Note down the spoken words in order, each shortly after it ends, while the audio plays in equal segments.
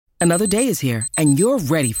Another day is here, and you're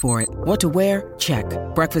ready for it. What to wear? Check.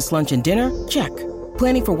 Breakfast, lunch, and dinner? Check.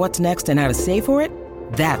 Planning for what's next and how to save for it?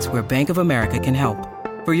 That's where Bank of America can help.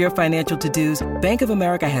 For your financial to-dos, Bank of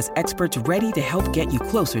America has experts ready to help get you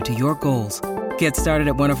closer to your goals. Get started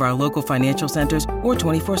at one of our local financial centers or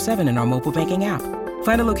 24/7 in our mobile banking app.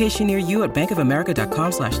 Find a location near you at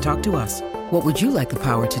bankofamerica.com/talktous. What would you like the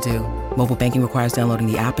power to do? Mobile banking requires downloading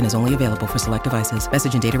the app and is only available for select devices.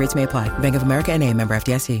 Message and data rates may apply. Bank of America N.A., member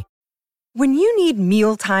FDIC. When you need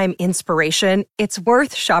mealtime inspiration, it's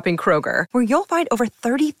worth shopping Kroger, where you'll find over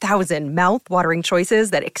 30,000 mouth-watering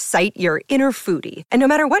choices that excite your inner foodie. And no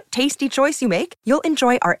matter what tasty choice you make, you'll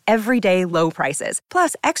enjoy our everyday low prices,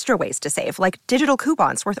 plus extra ways to save, like digital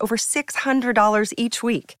coupons worth over $600 each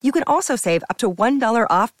week. You can also save up to $1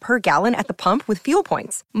 off per gallon at the pump with fuel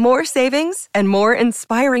points. More savings and more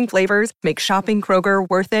inspiring flavors make shopping Kroger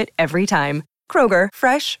worth it every time. Kroger,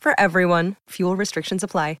 fresh for everyone. Fuel restrictions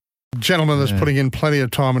apply. Gentleman that's putting in plenty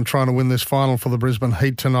of time and trying to win this final for the Brisbane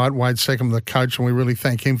Heat tonight, Wade Seccombe, the coach, and we really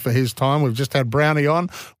thank him for his time. We've just had Brownie on.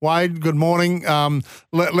 Wade, good morning.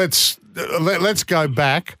 Let's go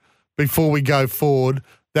back before we go forward.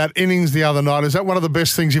 That innings the other night, is that one of the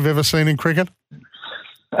best things you've ever seen in cricket?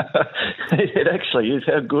 It actually is.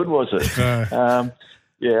 How good was it?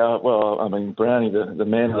 Yeah, well, I mean, Brownie, the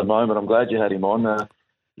man of the moment. I'm glad you had him on.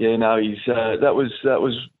 He's that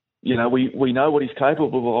was. You know, we know what he's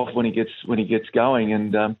capable of when he gets going.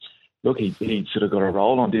 And look, he sort of got a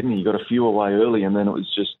roll on, didn't he? He got a few away early, and then it was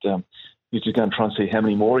just he was just going to try and see how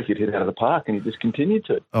many more he could hit out of the park, and he just continued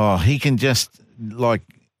to. Oh, he can just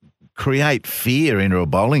create fear into a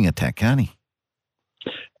bowling attack, can't he?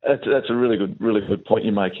 That's a really good point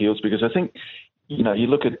you make, Heels, because I think you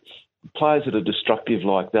look at players that are destructive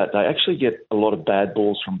like that, they actually get a lot of bad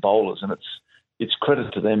balls from bowlers, and it's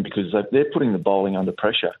credit to them because they're putting the bowling under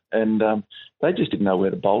pressure. And they just didn't know where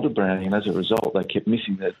to bowl to Brownie. And as a result, they kept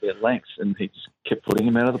missing their lengths, and he just kept putting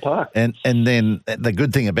him out of the park. And then the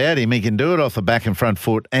good thing about him, he can do it off the back and front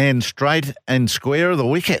foot and straight and square of the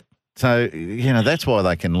wicket. So, that's why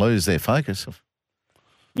they can lose their focus.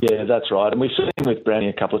 Yeah, that's right. And we've seen with Brownie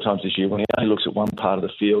a couple of times this year when he only looks at one part of the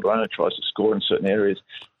field or only tries to score in certain areas,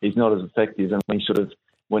 he's not as effective. And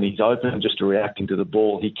when he's open just reacting to the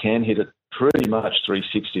ball, he can hit it pretty much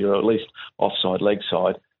 360 or at least offside leg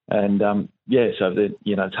side. And, so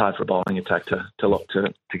it's hard for a bowling attack to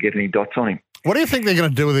get any dots on him. What do you think they're going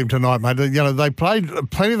to do with him tonight, mate? They played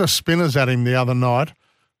plenty of the spinners at him the other night,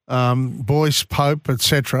 Boyce, Pope,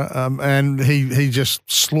 etc., and he just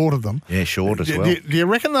slaughtered them. Yeah, short as well. Do you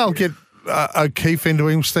reckon they'll get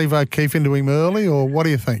Steve O'Keefe into him early, or what do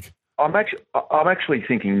you think? I'm actually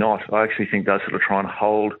thinking not. I actually think they'll sort of try and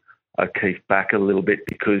hold O'Keefe back a little bit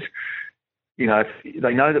because, if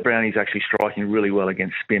they know that Brownie's actually striking really well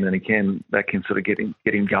against spin, and that can sort of get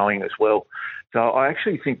him going as well. So I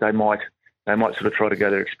actually think they might sort of try to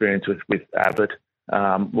go their experience with Abbott.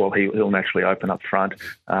 He'll naturally open up front.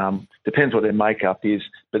 Depends what their makeup is,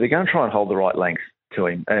 but they're going to try and hold the right length to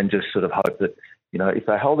him and just sort of hope that, if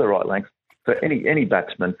they hold the right length, for any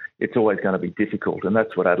batsman, it's always going to be difficult, and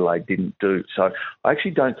that's what Adelaide didn't do. So I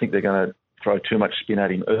actually don't think they're going to throw too much spin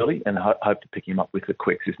at him early and hope to pick him up with the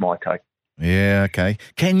quicks is my take. Yeah, okay.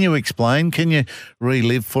 Can you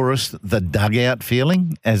relive for us the dugout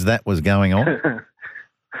feeling as that was going on?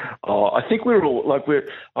 I think we were all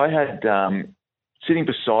I had sitting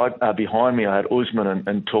behind me, I had Usman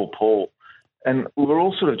and Tall Paul, and we were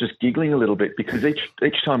all sort of just giggling a little bit because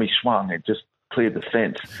each time he swung, it just cleared the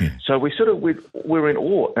fence. Yeah. So we were in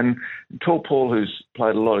awe. And Tall Paul, who's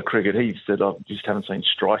played a lot of cricket, he said, I just haven't seen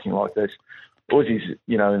striking like this. Aussie's,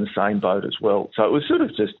 in the same boat as well. So it was sort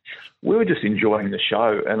of we were just enjoying the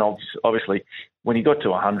show. And obviously, when he got to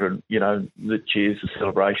 100, the cheers, the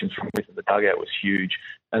celebrations from within the dugout was huge.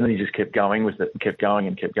 And then he just kept going with it and kept going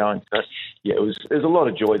and kept going. So, yeah, there's a lot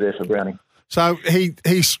of joy there for Brownie. So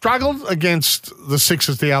he struggled against the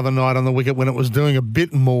Sixers the other night on the wicket when it was doing a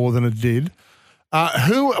bit more than it did.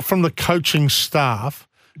 Who from the coaching staff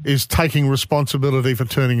is taking responsibility for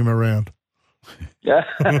turning him around? Yeah.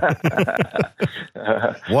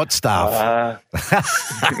 What staff?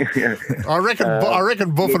 I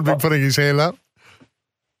reckon Buff would be putting his hand up.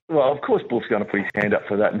 Well, of course, Buff's going to put his hand up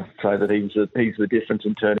for that and say that he's the difference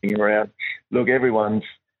in turning him around. Look, everyone's,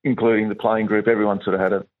 including the playing group, everyone sort of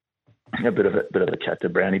had a bit of a chat to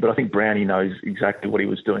Brownie, but I think Brownie knows exactly what he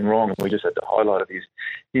was doing wrong, and we just had to highlight it.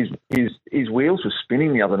 His wheels were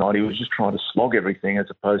spinning the other night. He was just trying to slog everything as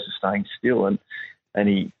opposed to staying still, and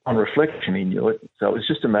he, on reflection, he knew it. So it was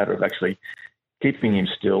just a matter of actually keeping him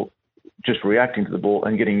still, just reacting to the ball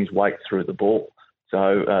and getting his weight through the ball.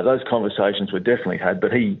 So those conversations were definitely had,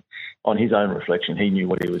 but he, on his own reflection, he knew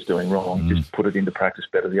what he was doing wrong. Just put it into practice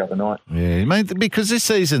better the other night. Yeah, mate, because this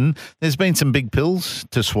season there's been some big pills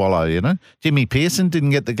to swallow, you know. Jimmy Pearson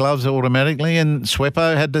didn't get the gloves automatically, and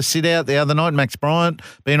Sweppo had to sit out the other night. Max Bryant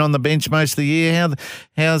been on the bench most of the year.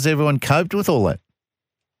 How's everyone coped with all that?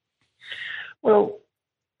 Well,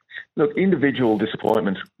 look, individual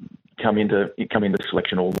disappointments come into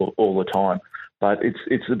selection all the time. But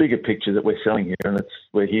it's the bigger picture that we're selling here, and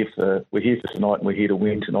we're here for tonight, and we're here to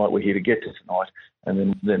win tonight. We're here to get to tonight,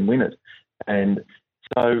 and then win it. And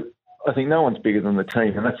so I think no one's bigger than the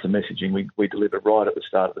team, and that's the messaging we deliver right at the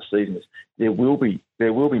start of the season. Is there will be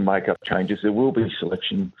make-up changes, there will be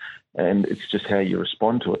selection, and it's just how you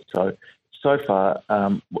respond to it. So far,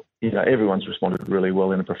 everyone's responded really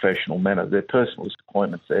well in a professional manner. There are personal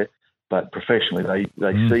disappointments there, but professionally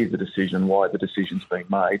they see the decision, why the decision's being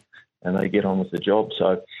made, and they get on with the job.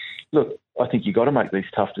 So, look, I think you've got to make these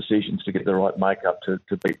tough decisions to get the right makeup to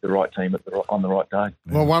beat the right team on the right day.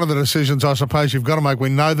 Well, one of the decisions I suppose you've got to make, we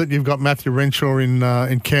know that you've got Matthew Renshaw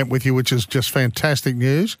in camp with you, which is just fantastic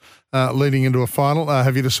news leading into a final.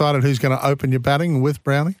 Have you decided who's going to open your batting with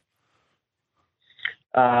Brownie?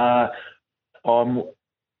 I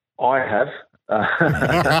have.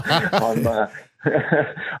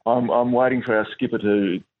 I'm waiting for our skipper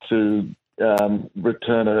to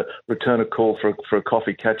return a call for a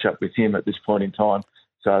coffee catch up with him at this point in time.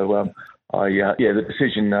 So the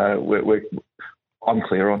decision I'm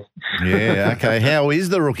clear on. Yeah, okay. How is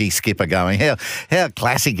the rookie skipper going? How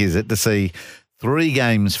classic is it to see 3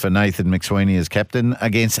 games for Nathan McSweeney as captain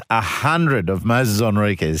against 100 of Moses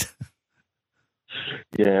Enriquez?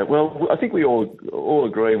 Yeah, well, I think we all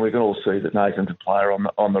agree, and we can all see that Nathan's a player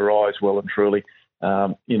on the rise, well and truly,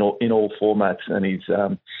 in all formats, and he's.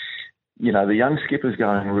 The young skipper's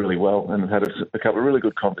going really well, and had a couple of really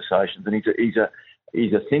good conversations. And he's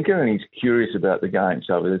a thinker, and he's curious about the game.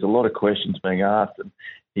 So there's a lot of questions being asked, and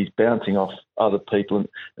he's bouncing off other people.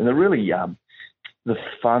 And the really the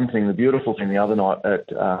fun thing, the beautiful thing the other night at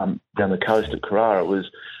down the coast at Carrara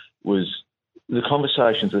was the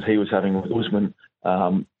conversations that he was having with Usman.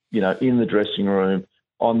 In the dressing room,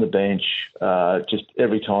 on the bench, just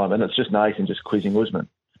every time, and it's just Nathan just quizzing Usman.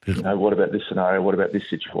 What about this scenario? What about this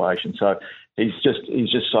situation? So he's just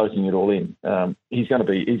soaking it all in. He's going to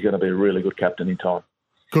be a really good captain in time.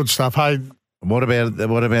 Good stuff. Hey, what about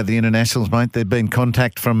the internationals, mate? There've been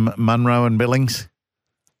contact from Munro and Billings.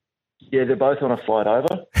 Yeah, they're both on a flight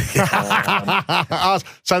over.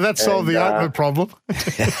 So that solved the opener problem.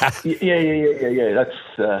 Yeah.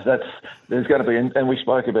 That's there's going to be, and we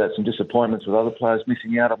spoke about some disappointments with other players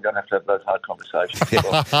missing out. I'm going to have those hard conversations.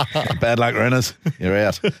 Bad luck, Renners. You're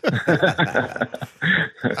out.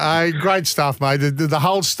 Great stuff, mate. The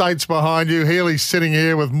whole state's behind you. Healy's sitting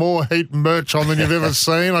here with more Heat merch on than you've ever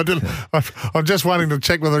seen. I'm just waiting to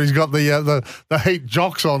check whether he's got the Heat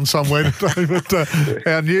jocks on somewhere today. But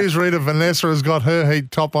our newsreader Vanessa has got her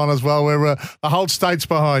Heat top on as well. Where the whole state's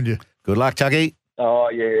behind you. Good luck, Chucky. Oh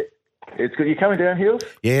yeah. It's good. You coming down, Hills?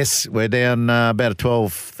 Yes, we're down about a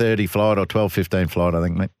 12:30 flight or 12:15 flight, I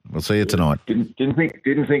think, mate. We'll see you tonight. Didn't think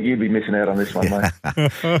you'd be missing out on this one, mate.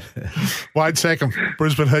 Wade Seccombe,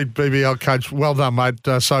 Brisbane Heat BBL coach. Well done, mate,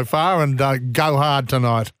 so far, and go hard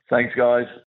tonight. Thanks, guys.